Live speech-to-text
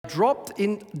dropped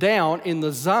down in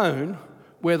the zone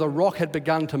where the rock had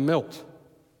begun to melt.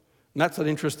 And that's an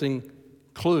interesting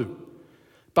clue.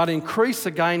 But increase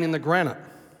again in the granite.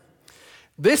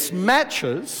 This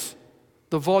matches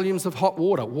the volumes of hot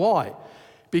water. Why?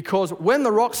 Because when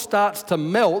the rock starts to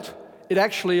melt, it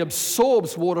actually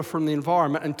absorbs water from the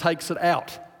environment and takes it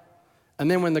out. And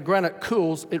then when the granite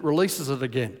cools, it releases it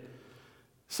again.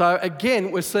 So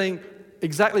again, we're seeing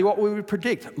exactly what we would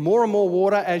predict. More and more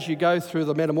water as you go through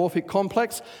the metamorphic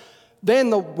complex. Then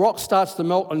the rock starts to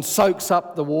melt and soaks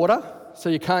up the water, so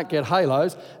you can't get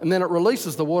halos. And then it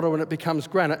releases the water when it becomes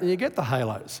granite, and you get the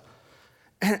halos.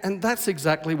 And that's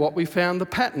exactly what we found, the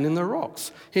pattern in the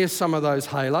rocks. Here's some of those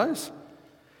halos.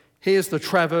 Here's the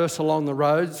traverse along the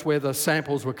roads where the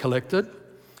samples were collected.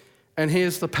 And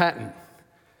here's the pattern.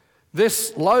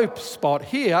 This low spot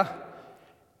here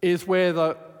is where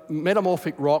the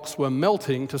metamorphic rocks were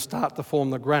melting to start to form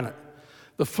the granite.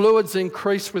 The fluids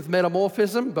increased with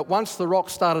metamorphism, but once the rock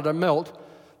started to melt,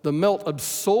 the melt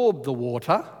absorbed the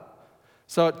water,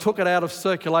 so it took it out of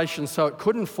circulation so it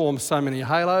couldn't form so many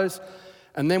halos,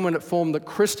 and then when it formed, it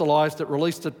crystallized, it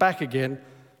released it back again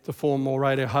to form more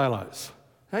radiohalos.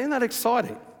 Now, isn't that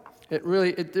exciting? It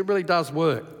really does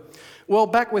work. Well,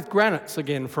 back with granites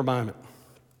again for a moment.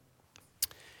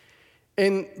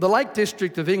 In the Lake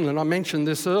District of England, I mentioned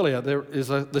this earlier, there is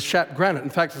the Shap granite. In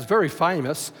fact, it's very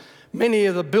famous. Many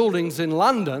of the buildings in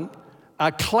London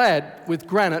are clad with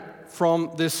granite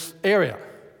from this area.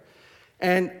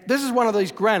 And this is one of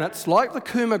these granites, like the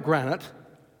Cooma granite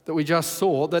that we just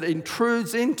saw, that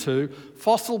intrudes into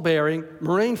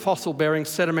marine fossil-bearing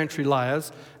sedimentary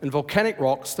layers and volcanic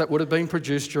rocks that would have been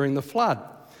produced during the flood.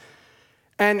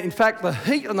 And in fact, the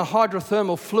heat and the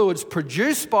hydrothermal fluids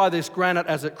produced by this granite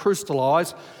as it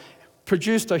crystallised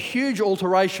produced a huge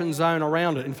alteration zone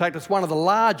around it. In fact, it's one of the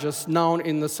largest known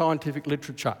in the scientific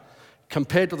literature.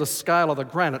 Compared to the scale of the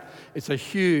granite, it's a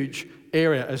huge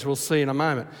area, as we'll see in a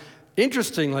moment.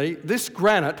 Interestingly, this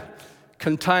granite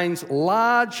contains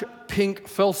large pink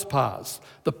feldspars.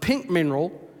 The pink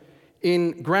mineral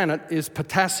in granite is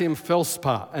potassium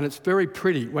feldspar, and it's very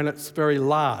pretty when it's very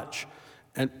large.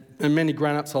 And many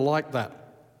granites are like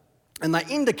that. And they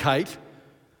indicate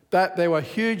that there were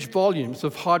huge volumes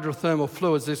of hydrothermal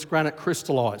fluids this granite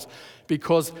crystallised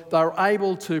because they were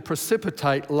able to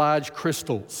precipitate large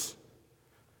crystals.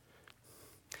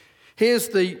 Here's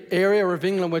the area of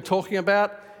England we're talking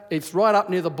about. It's right up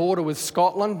near the border with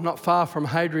Scotland, not far from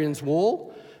Hadrian's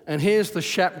Wall. And here's the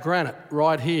Shap granite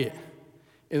right here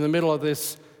in the middle of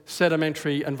this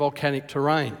sedimentary and volcanic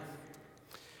terrain.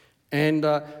 And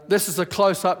this is a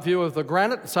close-up view of the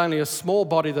granite. It's only a small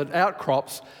body that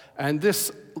outcrops, and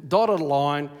this dotted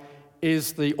line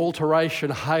is the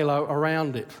alteration halo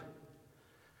around it.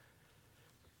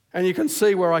 And you can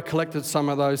see where I collected some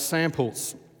of those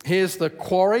samples. Here's the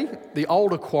quarry, the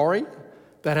older quarry,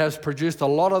 that has produced a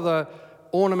lot of the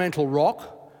ornamental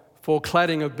rock for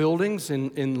cladding of buildings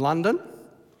in London,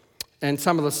 and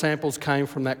some of the samples came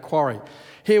from that quarry.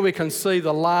 Here we can see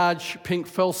the large pink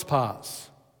feldspars,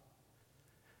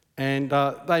 and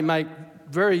they make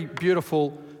very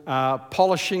beautiful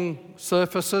polishing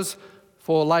surfaces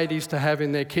for ladies to have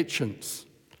in their kitchens.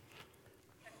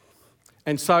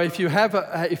 And so if you have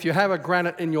a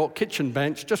granite in your kitchen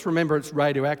bench, just remember it's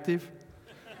radioactive.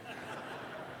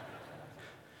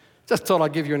 Just thought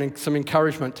I'd give you some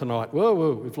encouragement tonight.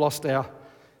 Whoa, we've lost our...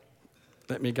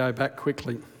 Let me go back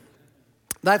quickly.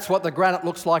 That's what the granite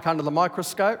looks like under the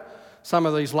microscope, some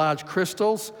of these large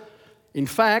crystals. In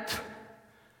fact,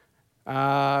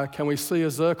 can we see a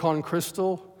zircon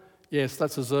crystal? Yes,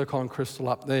 that's a zircon crystal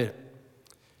up there.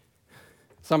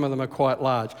 Some of them are quite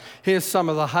large. Here's some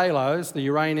of the halos, the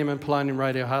uranium and polonium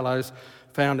radiohalos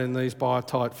found in these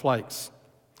biotite flakes.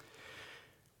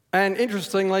 And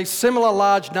interestingly, similar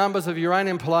large numbers of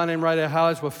uranium polonium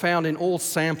radiohalos were found in all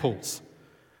samples.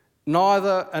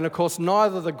 Neither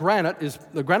the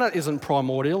granite isn't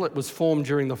primordial, it was formed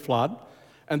during the flood,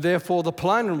 and therefore the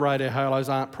polonium radiohalos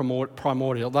aren't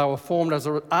primordial. They were formed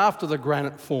after the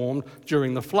granite formed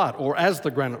during the flood, or as the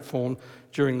granite formed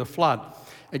during the flood.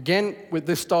 Again, with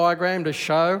this diagram to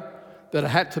show that it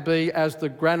had to be as the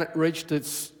granite reached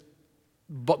the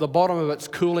bottom of its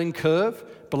cooling curve,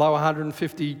 below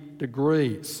 150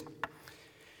 degrees.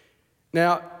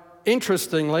 Now,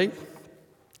 interestingly,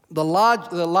 the large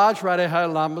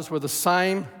radiohalo numbers were the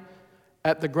same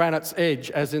at the granite's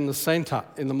edge as in the centre,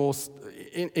 in the more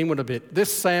inward a bit. This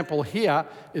sample here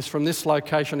is from this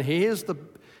location. Here's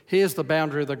the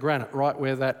boundary of the granite, right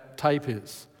where that tape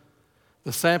is.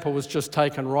 The sample was just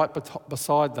taken right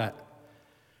beside that.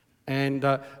 And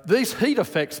these heat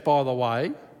effects, by the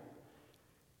way,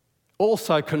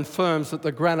 also confirms that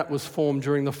the granite was formed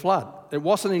during the flood. It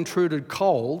wasn't intruded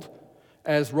cold,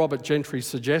 as Robert Gentry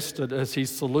suggested as his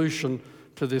solution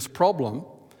to this problem.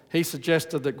 He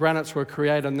suggested that granites were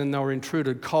created and then they were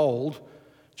intruded cold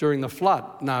during the flood.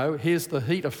 No, here's the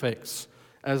heat effects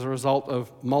as a result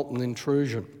of molten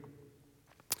intrusion.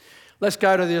 Let's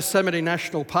go to the Yosemite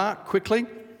National Park quickly.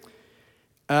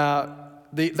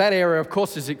 That area, of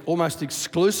course, is almost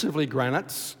exclusively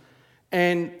granites.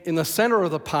 And in the centre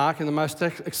of the park, in the most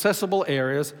accessible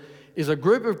areas, is a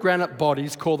group of granite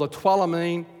bodies called the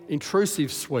Tuolumne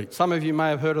Intrusive Suite. Some of you may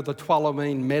have heard of the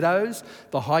Tuolumne Meadows,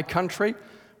 the high country.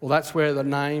 Well, that's where the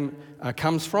name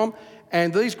comes from.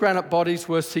 And these granite bodies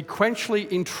were sequentially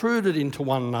intruded into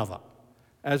one another,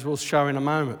 as we'll show in a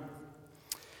moment.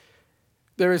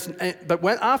 As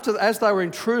they were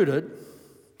intruded,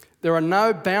 there are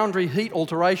no boundary heat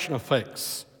alteration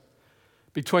effects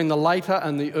between the later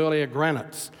and the earlier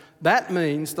granites. That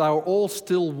means they were all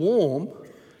still warm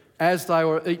as they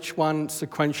were each one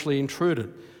sequentially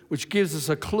intruded, which gives us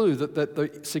a clue that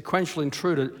the sequential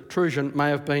intrusion may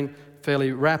have been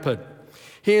fairly rapid.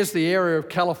 Here's the area of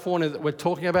California that we're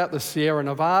talking about, the Sierra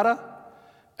Nevada,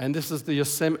 and this is the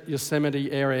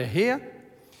Yosemite area here.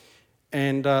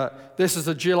 And this is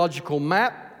a geological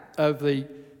map of the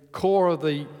core of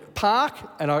the park,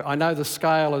 and I know the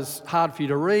scale is hard for you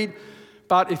to read,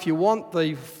 but if you want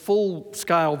the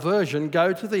full-scale version,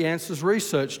 go to the Answers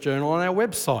Research Journal on our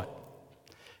website.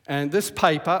 And this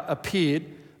paper appeared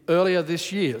earlier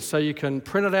this year, so you can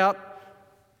print it out,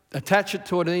 attach it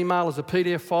to an email as a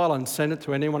PDF file, and send it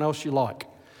to anyone else you like.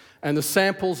 And the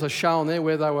samples are shown there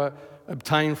where they were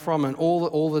obtained from and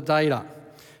all the data.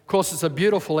 Of course, it's a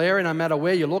beautiful area. No matter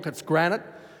where you look, it's granite.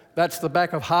 That's the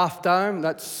back of Half Dome.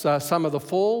 That's some of the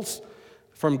falls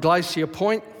from Glacier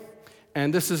Point.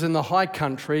 And this is in the high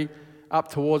country up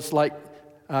towards Lake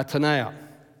Tenaya.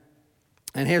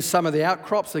 And here's some of the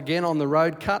outcrops, again, on the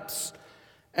road cuts.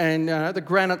 And the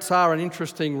granites are an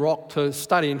interesting rock to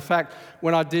study. In fact,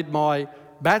 when I did my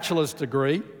bachelor's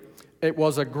degree, it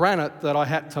was a granite that I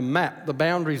had to map the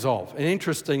boundaries of. And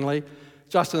interestingly,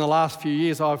 just in the last few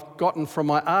years, I've gotten from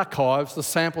my archives the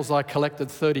samples I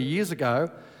collected 30 years ago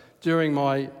during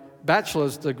my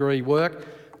bachelor's degree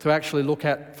work to actually look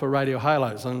at for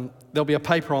radiohalos. And there'll be a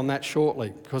paper on that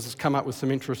shortly because it's come up with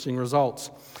some interesting results.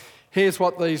 Here's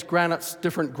what these granites,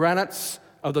 different granites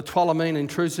of the Tuolumne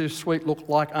Intrusive Suite look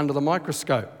like under the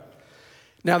microscope.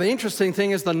 Now, the interesting thing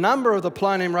is the number of the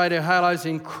polonium radiohalos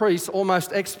increase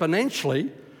almost exponentially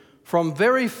from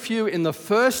very few in the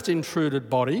first intruded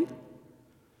body,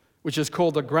 which is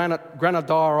called the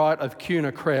granodiorite of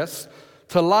Cunha crest,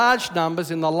 to large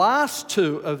numbers in the last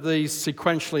two of these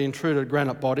sequentially intruded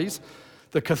granite bodies,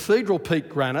 the Cathedral Peak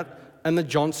granite and the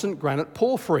Johnson granite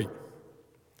porphyry.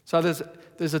 So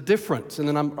there's a difference in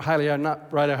the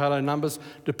radiohalo numbers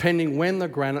depending when the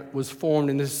granite was formed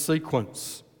in this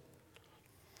sequence.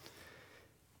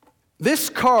 This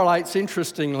correlates,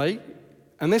 interestingly,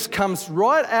 and this comes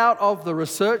right out of the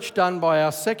research done by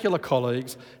our secular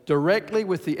colleagues directly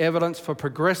with the evidence for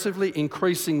progressively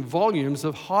increasing volumes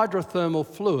of hydrothermal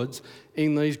fluids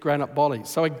in these granite bodies.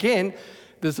 So again,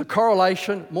 there's a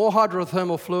correlation, more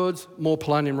hydrothermal fluids, more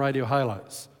polonium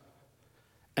radiohalos.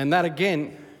 And that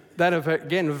again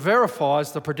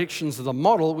verifies the predictions of the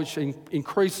model, which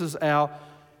increases our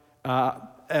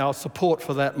support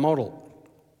for that model.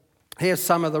 Here's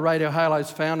some of the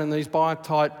radiohalos found in these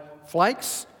biotite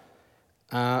flakes,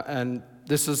 and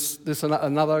this is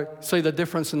another. See the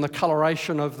difference in the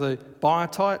coloration of the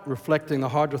biotite, reflecting the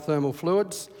hydrothermal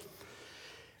fluids.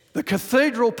 The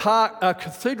Cathedral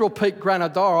Peak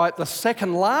granodiorite, the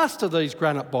second last of these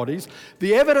granite bodies,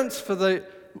 the evidence for the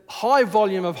high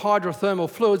volume of hydrothermal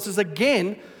fluids is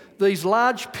again these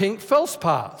large pink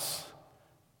feldspars,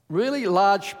 really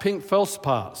large pink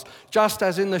feldspars, just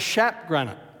as in the Shap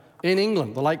granite in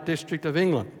England, the Lake District of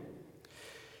England.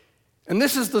 And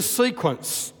this is the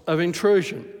sequence of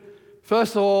intrusion.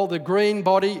 First of all, the green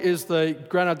body is the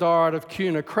granodiorite of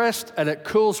Cunha crest, and it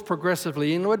cools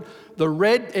progressively inward. The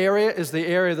red area is the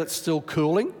area that's still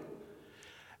cooling.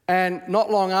 And not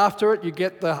long after it, you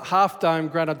get the Half Dome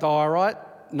granodiorite,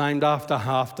 named after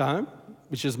Half Dome,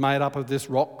 which is made up of this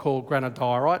rock called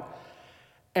granodiorite.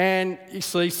 And you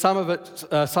see some of it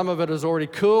has already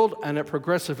cooled, and it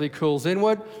progressively cools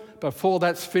inward. Before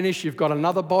that's finished, you've got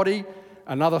another body,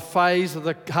 another phase of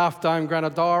the Half Dome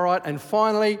granodiorite, and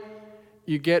finally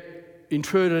you get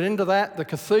intruded into that, the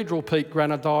Cathedral Peak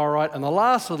granodiorite, and the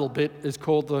last little bit is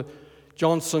called the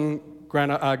Johnson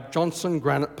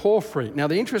granite porphyry. Now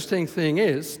the interesting thing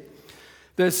is,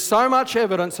 there's so much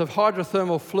evidence of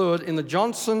hydrothermal fluid in the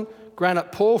Johnson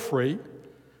granite porphyry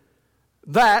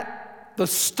that the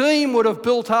steam would have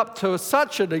built up to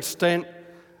such an extent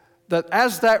that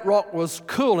as that rock was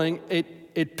cooling,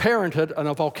 it parented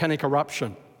a volcanic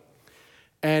eruption.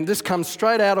 And this comes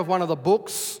straight out of one of the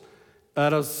books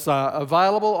that is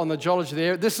available on the geology of the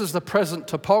area. This is the present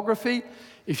topography.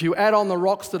 If you add on the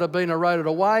rocks that have been eroded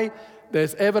away,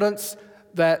 there's evidence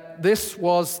that this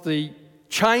was the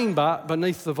chamber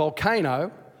beneath the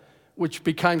volcano, which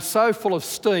became so full of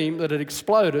steam that it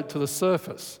exploded to the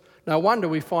surface. No wonder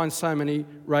we find so many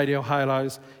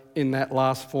radiohalos in that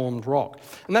last formed rock.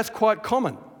 And that's quite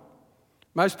common.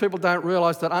 Most people don't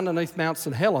realise that underneath Mount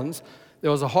St Helens,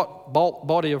 there was a hot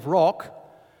body of rock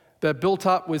that built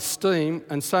up with steam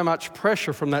and so much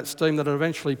pressure from that steam that it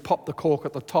eventually popped the cork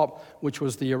at the top, which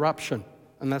was the eruption.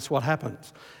 And that's what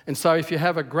happens. And so if you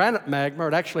have a granite magma,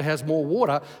 it actually has more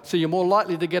water, so you're more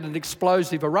likely to get an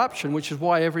explosive eruption, which is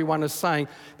why everyone is saying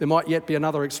there might yet be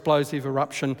another explosive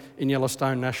eruption in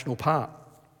Yellowstone National Park.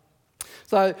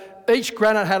 So each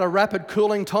granite had a rapid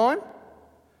cooling time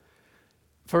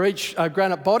for each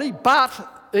granite body,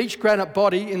 but each granite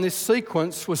body in this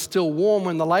sequence was still warm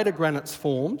when the later granites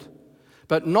formed,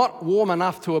 but not warm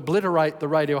enough to obliterate the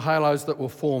radiohalos that were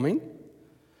forming.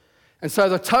 And so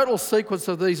the total sequence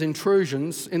of these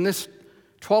intrusions in this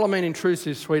Tuolumne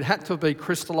intrusive suite had to be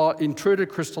intruded,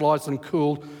 crystallised and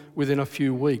cooled within a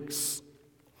few weeks.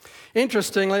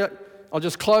 Interestingly, I'll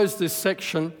just close this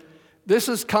section.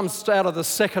 This comes out of the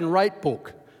second rate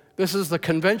book. This is the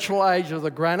conventional age of the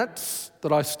granites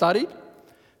that I studied,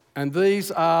 and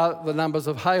these are the numbers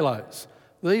of halos.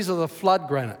 These are the flood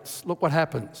granites. Look what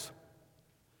happens.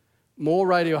 More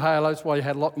radiohalos while you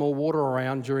had a lot more water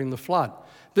around during the flood.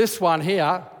 This one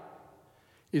here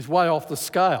is way off the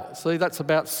scale. See, that's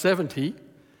about 70.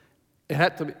 It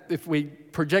had to be, if we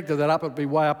projected that up, it'd be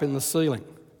way up in the ceiling.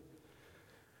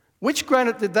 Which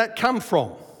granite did that come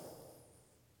from?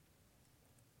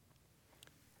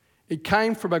 It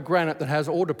came from a granite that has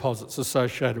ore deposits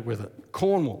associated with it.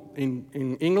 Cornwall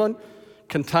in England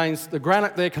the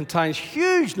granite there contains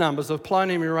huge numbers of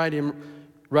polonium-uranium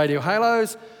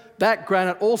radiohalos. That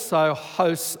granite also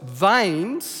hosts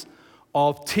veins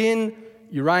of tin,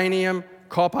 uranium,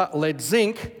 copper, lead,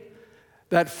 zinc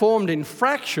that formed in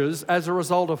fractures as a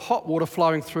result of hot water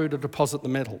flowing through to deposit the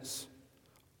metals.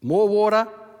 More water,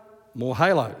 more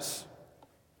halos.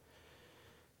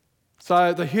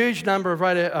 So the huge number of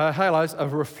halos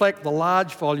reflect the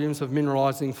large volumes of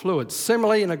mineralising fluids.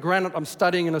 Similarly, in a granite I'm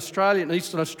studying in Australia, in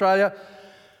Eastern Australia,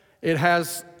 it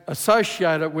has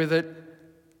associated with it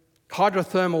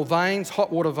hydrothermal veins,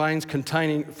 hot water veins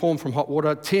formed from hot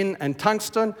water, tin and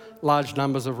tungsten, large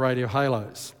numbers of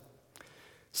radiohalos.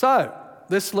 So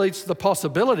this leads to the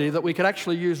possibility that we could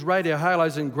actually use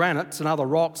radiohalos in granites and other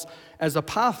rocks as a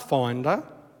pathfinder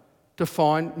to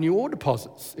find new ore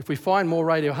deposits. If we find more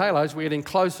radiohalos, we're getting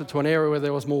closer to an area where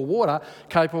there was more water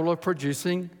capable of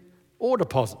producing ore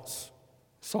deposits.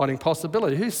 Exciting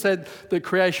possibility. Who said that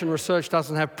creation research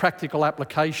doesn't have practical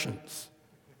applications?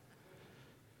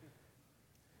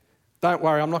 Don't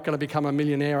worry, I'm not going to become a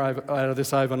millionaire out of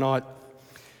this overnight.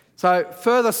 So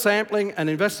further sampling and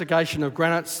investigation of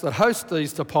granites that host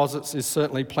these deposits is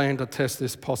certainly planned to test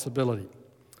this possibility.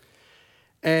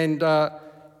 And polonium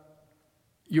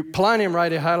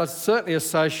radiohalos are certainly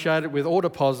associated with ore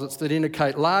deposits that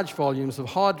indicate large volumes of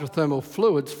hydrothermal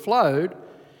fluids flowed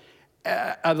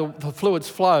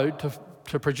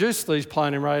to produce these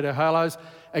polonium radiohalos.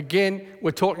 Again,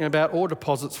 we're talking about ore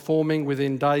deposits forming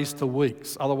within days to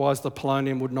weeks, otherwise the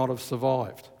polonium would not have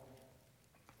survived.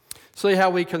 See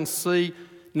how we can see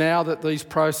now that these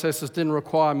processes didn't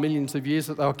require millions of years,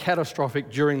 that they were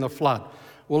catastrophic during the flood.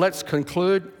 Well, let's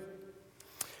conclude.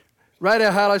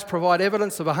 Radiohalos provide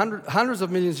evidence of hundreds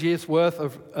of millions of years' worth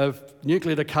of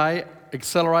nuclear decay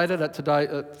accelerated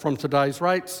from today's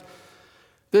rates.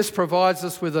 This provides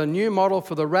us with a new model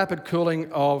for the rapid cooling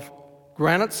of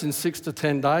granites in 6 to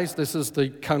 10 days. This is the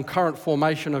concurrent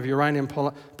formation of uranium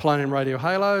polonium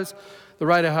radiohalos. The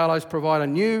radiohalos provide a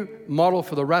new model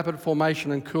for the rapid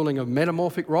formation and cooling of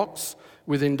metamorphic rocks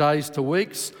within days to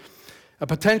weeks. A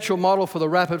potential model for the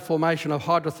rapid formation of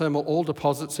hydrothermal ore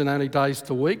deposits in only days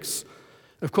to weeks.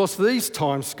 Of course, these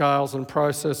timescales and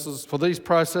processes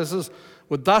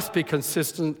would thus be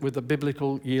consistent with the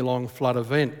biblical year-long flood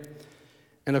event.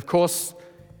 And of course,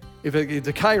 if a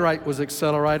decay rate was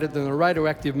accelerated, then the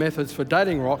radioactive methods for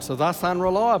dating rocks are thus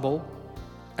unreliable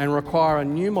and require a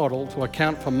new model to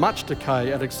account for much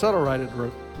decay at accelerated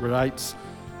rates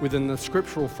within the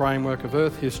scriptural framework of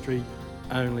Earth history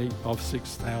only of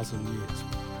 6,000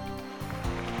 years.